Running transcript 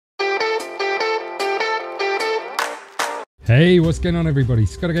Hey, what's going on everybody?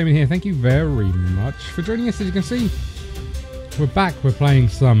 ScottDogGaming here. Thank you very much for joining us. As you can see, we're back. We're playing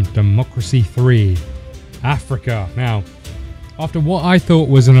some Democracy 3 Africa. Now, after what I thought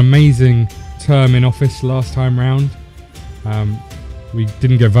was an amazing term in office last time round, we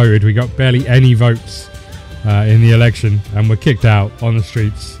didn't get voted. We got barely any votes in the election and we're kicked out on the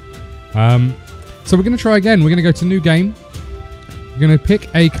streets. So we're going to try again. We're going to go to new game. We're going to pick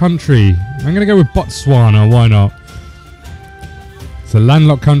a country. I'm going to go with Botswana. Why not? It's a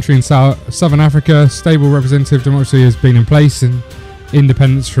landlocked country in southern Africa. Stable representative democracy has been in place in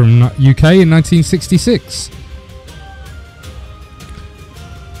independence from UK in 1966.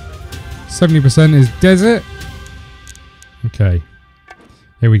 70% is desert. Okay,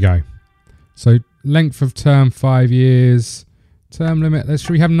 here we go. So length of term 5 years. Term limit. Should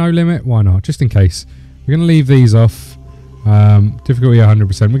we have no limit? Why not? Just in case. We're going to leave these off. Difficulty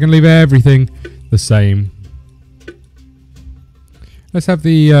 100%. We're going to leave everything the same. Let's have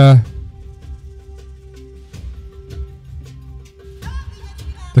the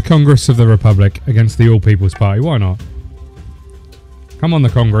Congress of the Republic against the All People's Party. Why not? Come on, the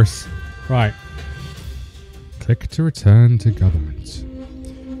Congress. Right. Click to return to government.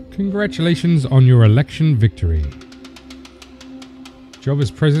 Congratulations on your election victory. Job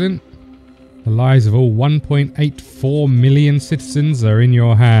as president. The lives of all 1.84 million citizens are in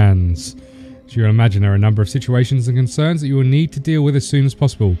your hands. As you can imagine, there are a number of situations and concerns that you will need to deal with as soon as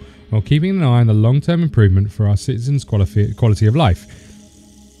possible, while keeping an eye on the long-term improvement for our citizens' quality of life.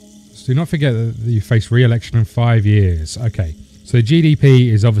 So do not forget that you face re-election in 5 years. Okay, so GDP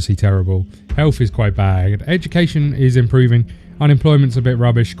is obviously terrible. Health is quite bad. Education is improving. Unemployment's a bit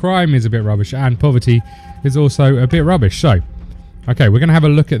rubbish. Crime is a bit rubbish. And poverty is also a bit rubbish. So, okay, we're going to have a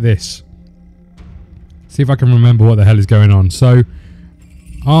look at this. See if I can remember what the hell is going on. So,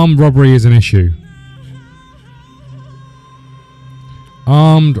 armed robbery is an issue.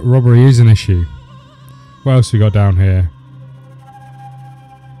 Armed robbery is an issue. What else we got down here?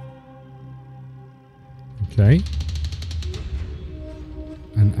 Okay.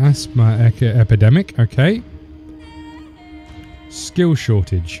 An asthma epidemic. Okay. Skill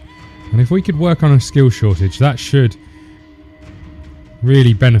shortage. And if we could work on a skill shortage, that should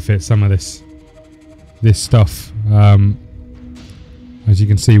really benefit some of this stuff. As you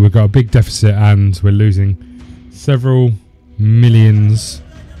can see, we've got a big deficit and we're losing several millions.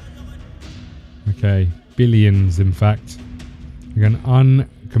 Okay, billions in fact. We've got an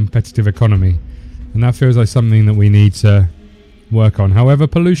uncompetitive economy. And that feels like something that we need to work on. However,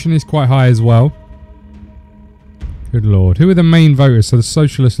 pollution is quite high as well. Good lord. Who are the main voters? So the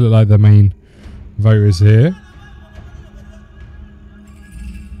socialists look like the main voters here.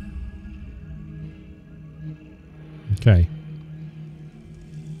 Okay.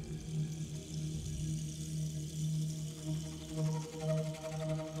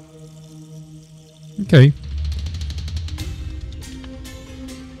 Okay.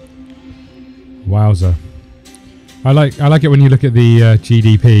 Wowza. I like it when you look at the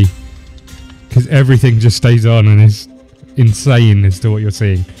GDP, because everything just stays on and is insane as to what you're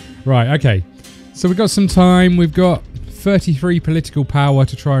seeing. Right, okay. So we've got some time. We've got 33 political power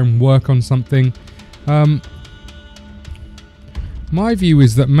to try and work on something. My view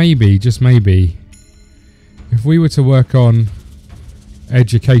is that maybe, just maybe, if we were to work on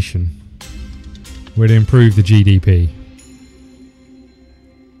education, would improve the GDP.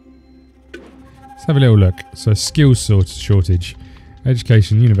 Let's have a little look. So skills shortage,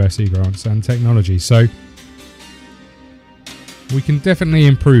 education, university grants and technology. So we can definitely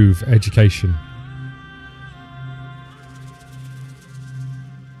improve education.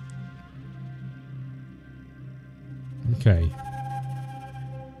 Okay.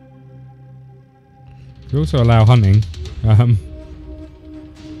 We also allow hunting.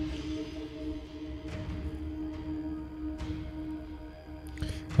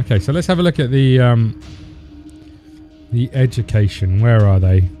 Okay, so let's have a look at the education. Where are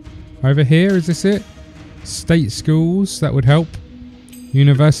they? Over here, is this it? State schools, that would help.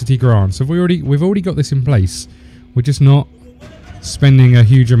 University grants. We've already got this in place. We're just not spending a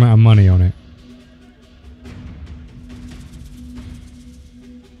huge amount of money on it.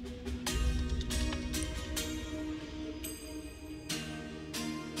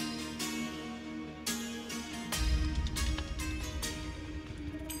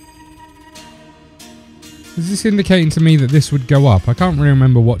 Is this indicating to me that this would go up? I can't really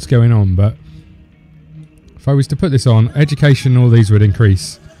remember what's going on, but if I was to put this on, education, all these would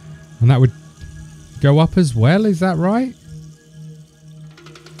increase. And that would go up as well, is that right?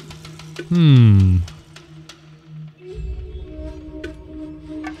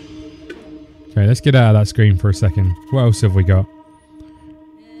 Okay, let's get out of that screen for a second. What else have we got?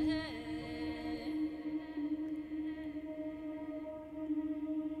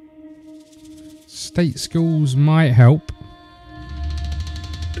 State schools might help.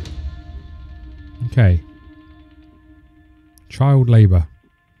 Okay. Child labour.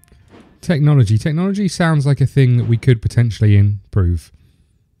 Technology. Technology sounds like a thing that we could potentially improve.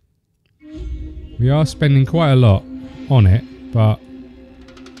 We are spending quite a lot on it, but...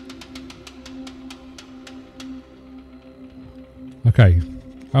 Okay.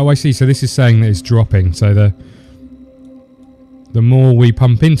 Oh, I see. So this is saying that it's dropping. So the more we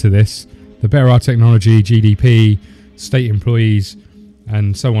pump into this, the better our technology, GDP, state employees,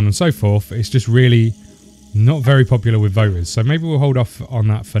 and so on and so forth. It's just really not very popular with voters. So maybe we'll hold off on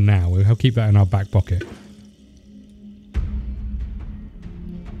that for now. We'll keep that in our back pocket.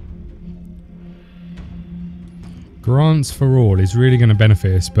 Grants for all is really going to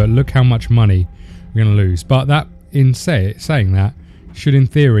benefit us, but look how much money we're going to lose. But that, in saying that, should in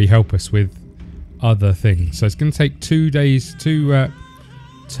theory help us with other things. So it's going to take 2 days,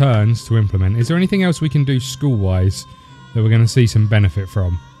 turns to implement. Is there anything else we can do school-wise that we're going to see some benefit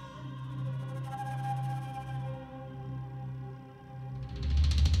from?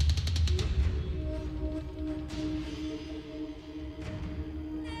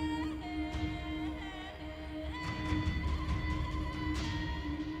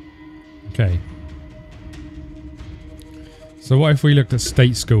 Okay. So what if we looked at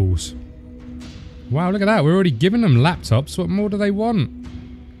state schools? Wow, look at that. We're already giving them laptops. What more do they want?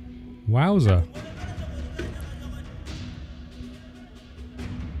 Wowza.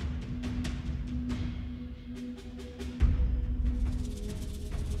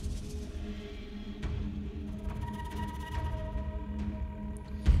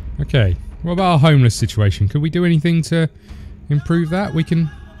 Okay. What about our homeless situation? Could we do anything to improve that? We can...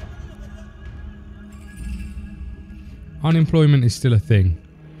 Unemployment is still a thing.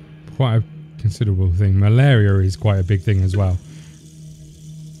 Quite a considerable thing. Malaria is quite a big thing as well.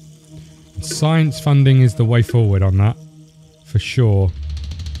 Science funding is the way forward on that. For sure.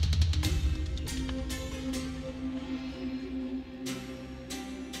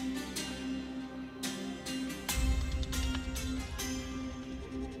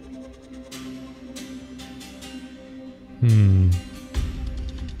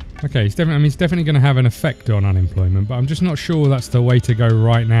 Okay, it's definitely going to have an effect on unemployment, but I'm just not sure that's the way to go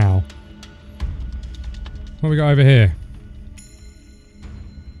right now. What have we got over here?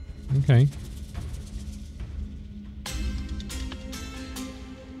 Okay.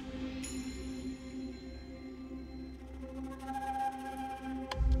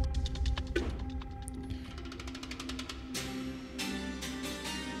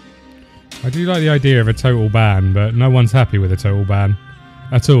 I do like the idea of a total ban, but no one's happy with a total ban.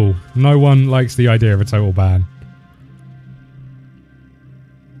 At all. No one likes the idea of a total ban.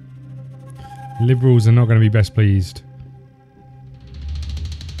 Liberals are not going to be best pleased.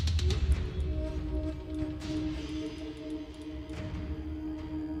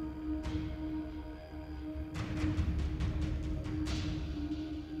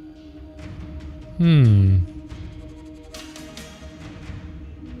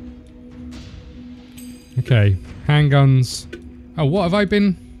 Okay. Handguns. Oh, what have I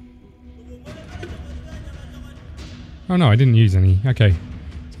been... Oh no, I didn't use any. Okay. I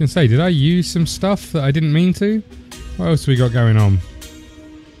was going to say, did I use some stuff that I didn't mean to? What else have we got going on?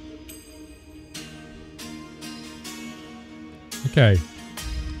 Okay.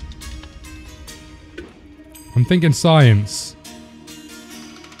 I'm thinking science.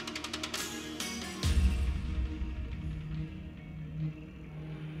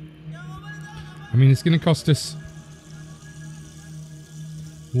 I mean, it's going to cost us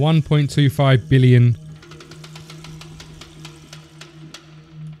 1.25 billion.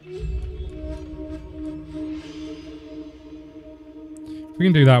 If we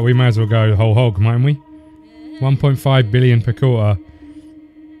can do that, we may as well go whole hog, mightn't we? 1.5 billion per quarter.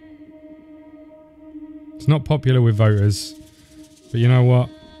 It's not popular with voters, but you know what?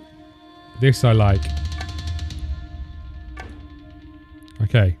 This I like.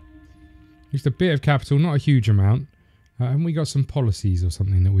 Okay. Just a bit of capital, not a huge amount. And we got some policies or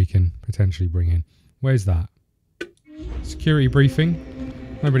something that we can potentially bring in. Where's that? Security briefing.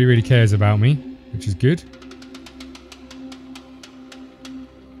 Nobody really cares about me, which is good.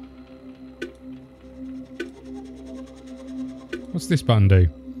 What's this button do?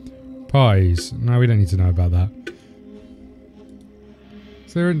 Pies. No, we don't need to know about that.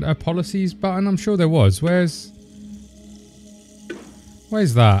 Is there a policies button? I'm sure there was. Where's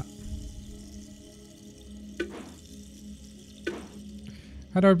that?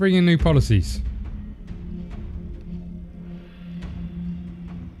 How do I bring in new policies?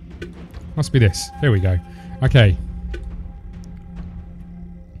 Must be this. Here we go. Okay.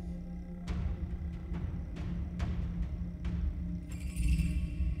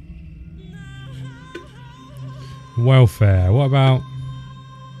 Welfare. What about...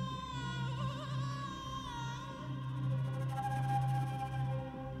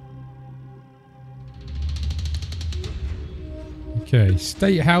 Okay,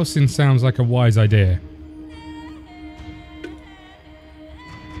 state housing sounds like a wise idea.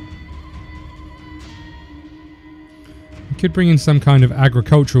 We could bring in some kind of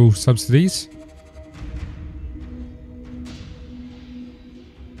agricultural subsidies.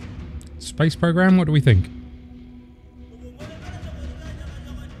 Space program, what do we think?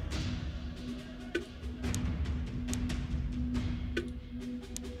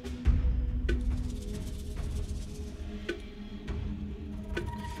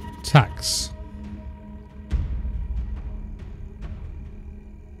 Tax.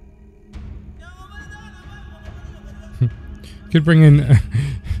 Could bring in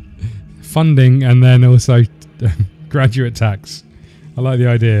funding and then also graduate tax. I like the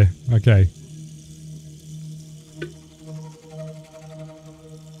idea. Okay.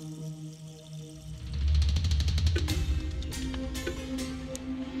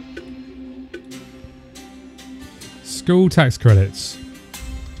 School tax credits.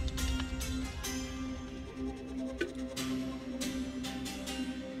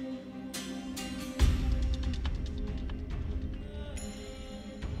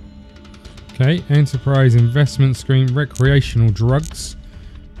 Okay, enterprise investment scheme, recreational drugs.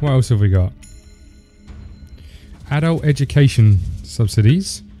 What else have we got? Adult education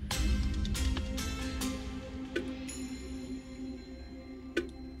subsidies.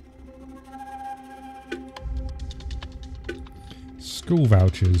 School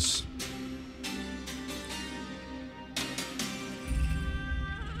vouchers.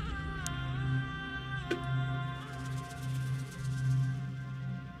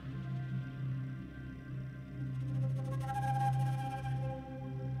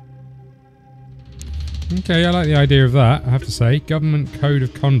 Okay, I like the idea of that, I have to say. Government code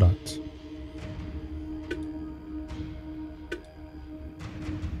of conduct.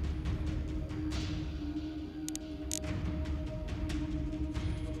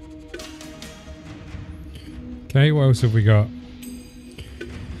 Okay, what else have we got?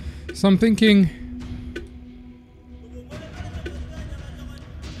 So I'm thinking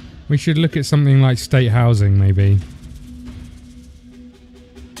we should look at something like state housing, maybe.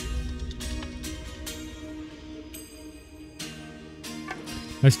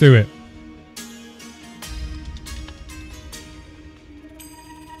 Let's do it.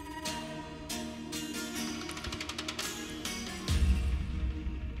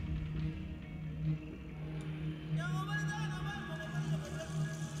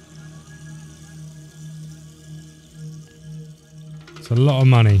 It's a lot of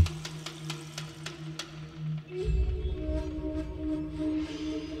money.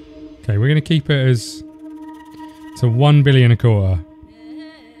 Okay, we're going to keep it as to 1 billion a quarter.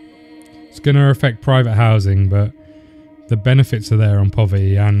 It's going to affect private housing, but the benefits are there on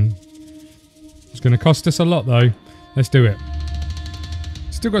poverty, and it's going to cost us a lot though. Let's do it.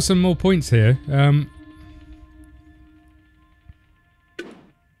 Still got some more points here.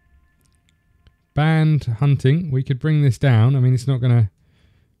 Banned hunting. We could bring this down. I mean, it's not going to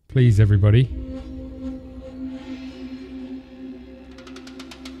please everybody.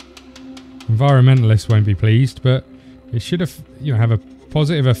 Environmentalists won't be pleased, but it should have, have a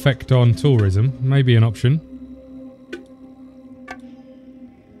positive effect on tourism. Maybe an option.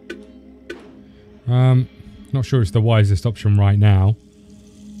 Not sure it's the wisest option right now.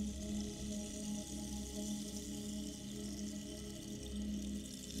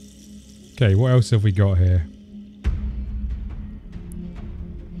 Okay, what else have we got here?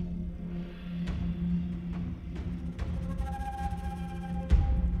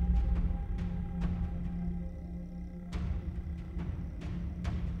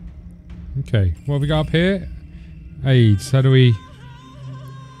 Okay, what have we got up here? AIDS. How do we...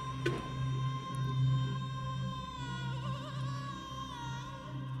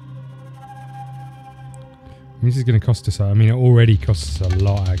 This is going to cost us... I mean, it already costs us a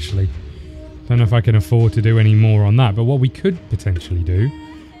lot, actually. Don't know if I can afford to do any more on that. But what we could potentially do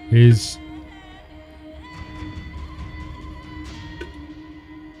is...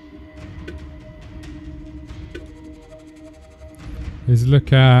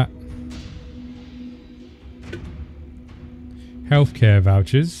 look at... healthcare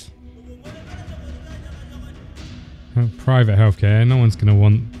vouchers. Private healthcare. No one's going to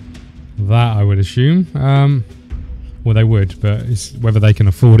want that, I would assume. Well, they would, but it's whether they can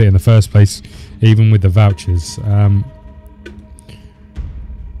afford it in the first place, even with the vouchers.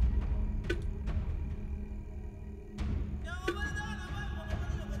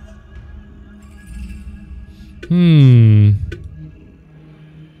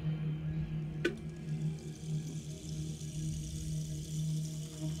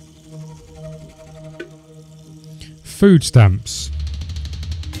 Food stamps.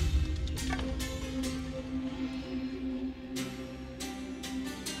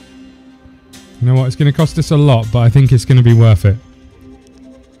 You know what? It's going to cost us a lot, but I think it's going to be worth it.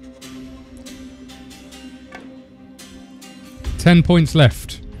 10 points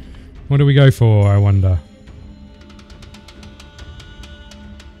left. What do we go for, I wonder?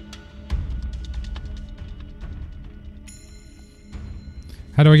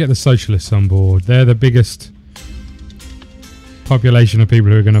 How do I get the socialists on board? They're the biggest population of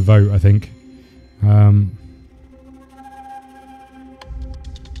people who are going to vote, I think.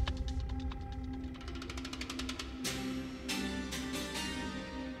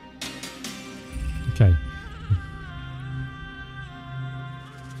 Okay.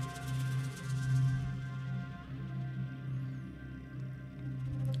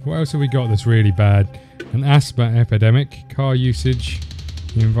 What else have we got that's really bad? An asthma epidemic, car usage,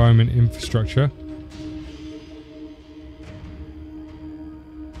 the environment, infrastructure.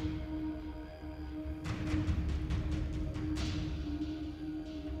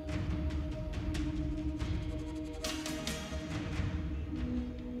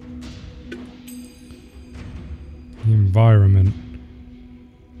 The environment.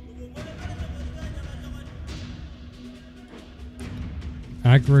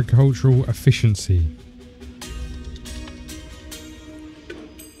 Agricultural efficiency.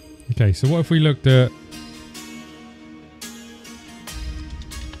 Okay, so what if we looked at...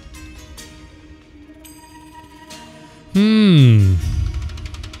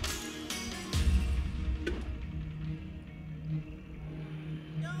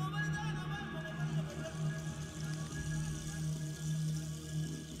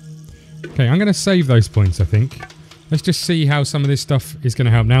 Okay, I'm going to save those points, I think. Let's just see how some of this stuff is going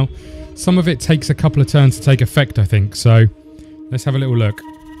to help. Now, some of it takes a couple of turns to take effect, I think. So, let's have a little look.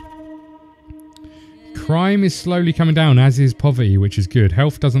 Crime is slowly coming down, as is poverty, which is good.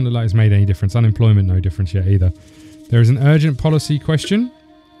 Health doesn't look like it's made any difference. Unemployment, no difference yet either. There is an urgent policy question.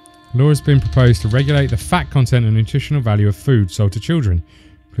 Law has been proposed to regulate the fat content and nutritional value of food sold to children,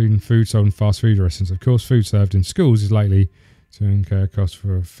 including food sold in fast food restaurants. Of course, food served in schools is likely to incur costs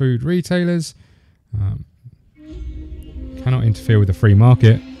for food retailers. Cannot interfere with the free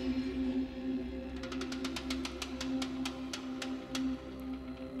market.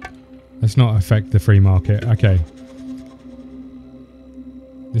 Let's not affect the free market. Okay.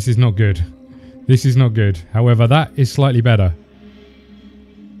 This is not good. This is not good. However, that is slightly better.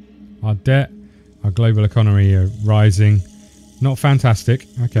 Our debt, our global economy are rising. Not fantastic.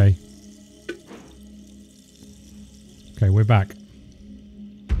 Okay. Okay, we're back.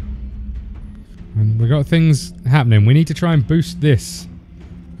 And we've got things happening. We need to try and boost this.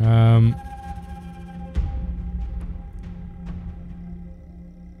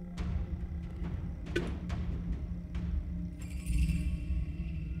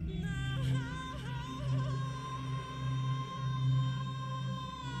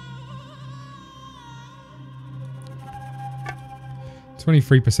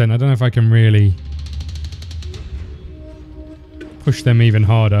 23%. I don't know if I can really push them even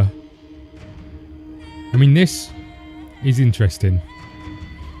harder. I mean, this is interesting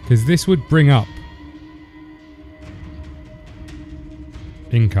because this would bring up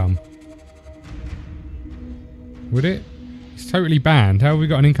income. Would it? It's totally banned. How have we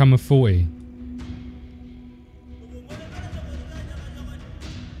got an income of 40?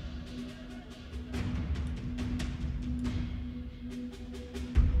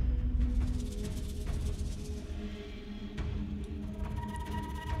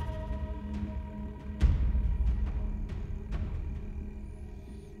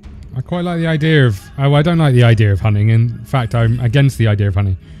 I quite like the idea of... Oh, I don't like the idea of hunting. In fact, I'm against the idea of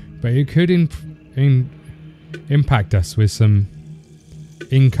hunting. But it could impact us with some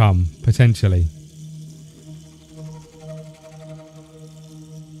income, potentially.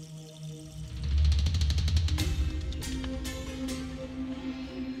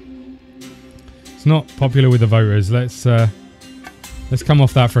 It's not popular with the voters. Let's come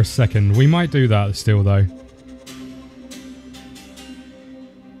off that for a second. We might do that still, though.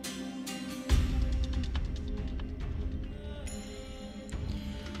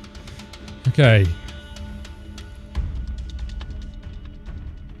 Okay.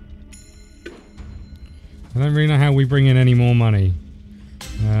 I don't really know how we bring in any more money.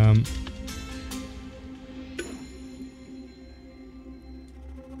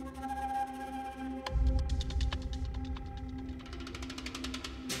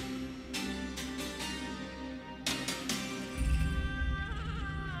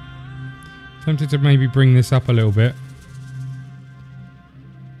 Tempted to maybe bring this up a little bit.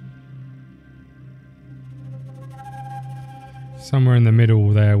 Somewhere in the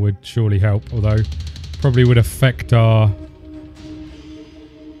middle there would surely help, although probably would affect our...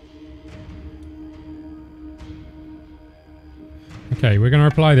 Okay, we're going to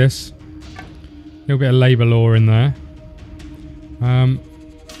apply this. A little bit of labour law in there.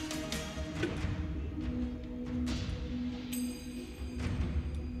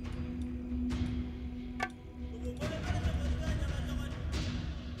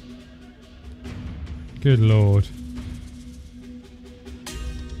 Good lord.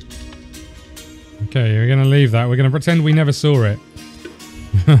 Okay, we're going to leave that. We're going to pretend we never saw it.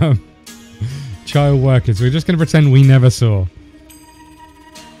 Child workers. We're just going to pretend we never saw.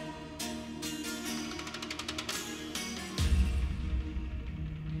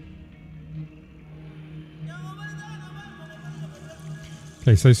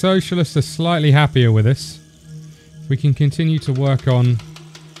 Okay, so socialists are slightly happier with us. We can continue to work on...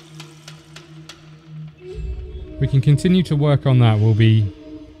 We can continue to work on that. We'll be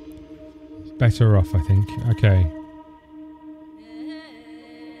better off, I think. Okay.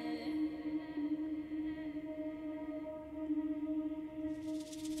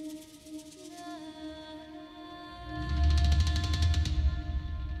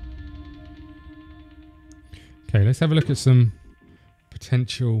 Okay, let's have a look at some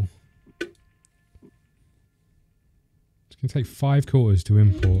potential... It's going to take 5 quarters to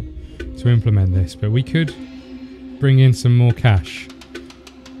implement this, but we could bring in some more cash.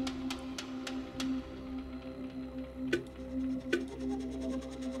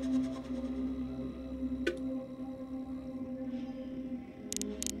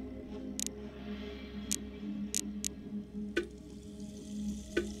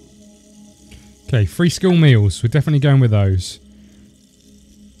 Okay, free school meals. We're definitely going with those.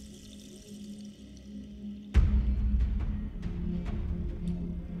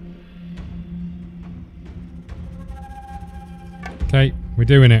 Okay, we're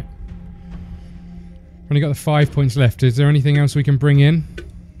doing it. Only got the 5 points left. Is there anything else we can bring in?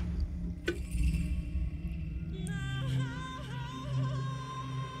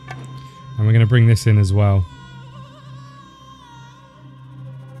 And we're going to bring this in as well.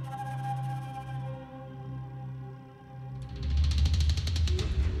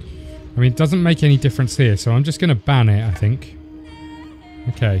 I mean, it doesn't make any difference here, so I'm just going to ban it, I think.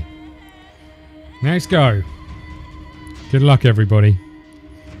 Okay. Let's go. Good luck, everybody.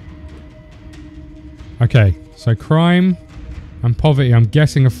 Okay, so crime and poverty, I'm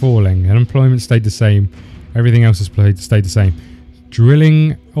guessing, are falling. Unemployment stayed the same. Everything else has stayed the same.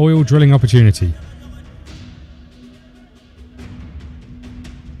 Drilling, oil drilling opportunity.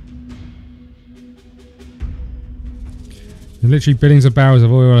 There's literally billions of barrels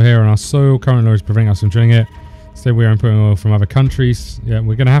of oil here on our soil. Current law is preventing us from drilling it. Instead, we are importing oil from other countries. Yeah,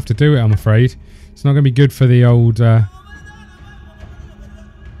 we're going to have to do it, I'm afraid. It's not going to be good for the old...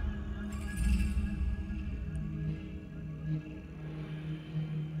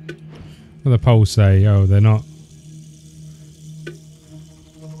 What do the polls say? Oh, they're not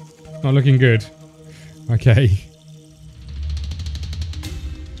looking good. Okay.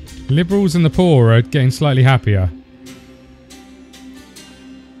 Liberals and the poor are getting slightly happier.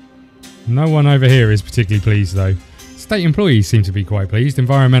 No one over here is particularly pleased, though. State employees seem to be quite pleased.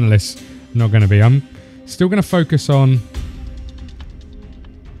 Environmentalists, not going to be. I'm still going to focus on...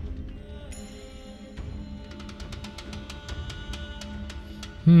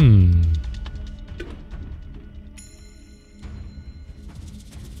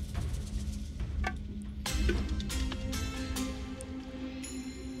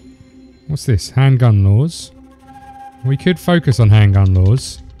 What's this? Handgun laws. We could focus on handgun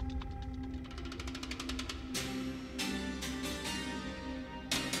laws.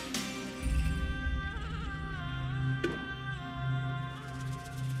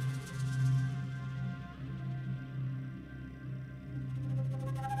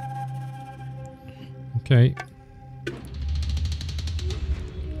 Okay.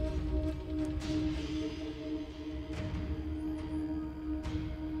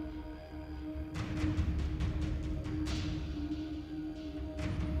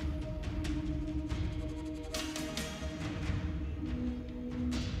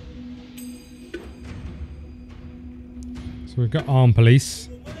 So we've got armed police.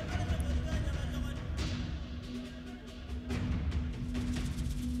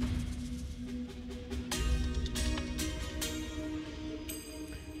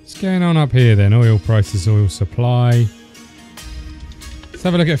 going on up here then? Oil prices, oil supply. Let's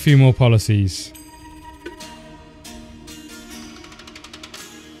have a look at a few more policies.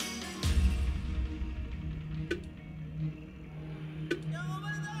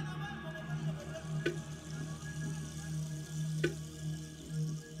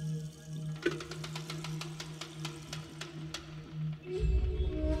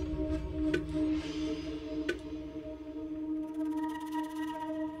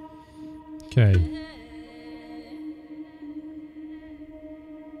 Okay.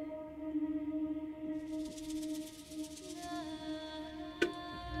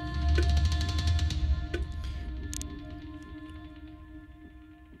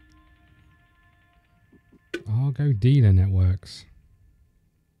 Argo dealer networks.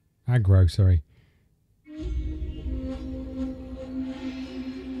 Agro, sorry.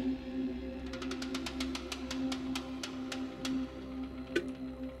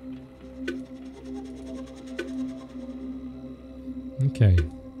 Okay.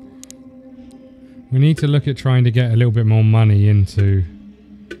 We need to look at trying to get a little bit more money into...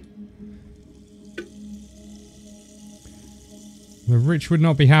 The rich would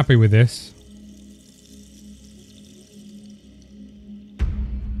not be happy with this.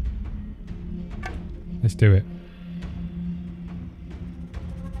 Let's do it.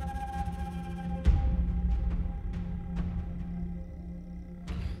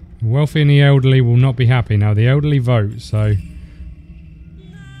 The wealthy and the elderly will not be happy. Now the elderly vote, so...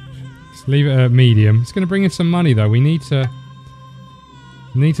 Let's leave it at medium. It's going to bring in some money though. We need to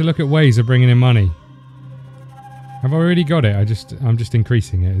look at ways of bringing in money. Have I already got it? I'm just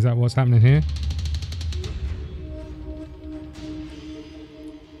increasing it. Is that what's happening here?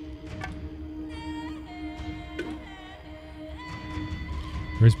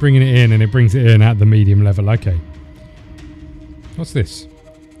 Or it's bringing it in and it brings it in at the medium level. Okay. What's this?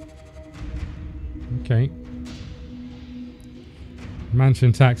 Okay.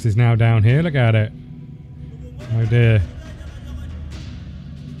 Mansion tax is now down here. Look at it. Oh dear.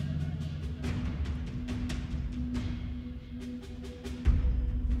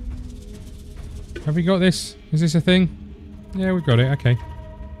 Have we got this? Is this a thing? Yeah, we've got it. Okay.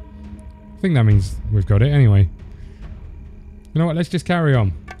 I think that means we've got it anyway. You know what? Let's just carry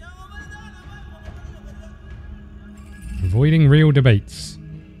on. Avoiding real debates.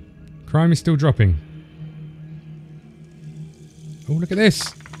 Crime is still dropping. Oh, look at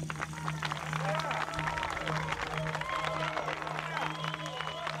this.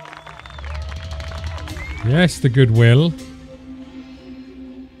 Yes, the goodwill.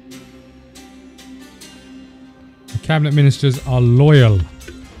 The cabinet ministers are loyal.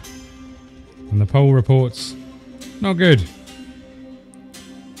 And the poll reports, not good.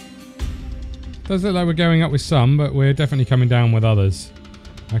 Does look like we're going up with some, but we're definitely coming down with others.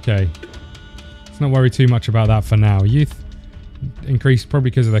 Okay. Let's not worry too much about that for now. Youth increased probably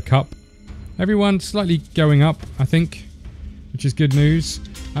because of the cup. Everyone slightly going up, I think, which is good news.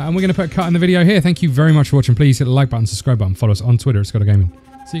 And we're going to put a cut in the video here. Thank you very much for watching. Please hit the like button, subscribe button, follow us on Twitter at ScottDogGaming.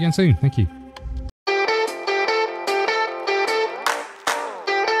 See you again soon. Thank you.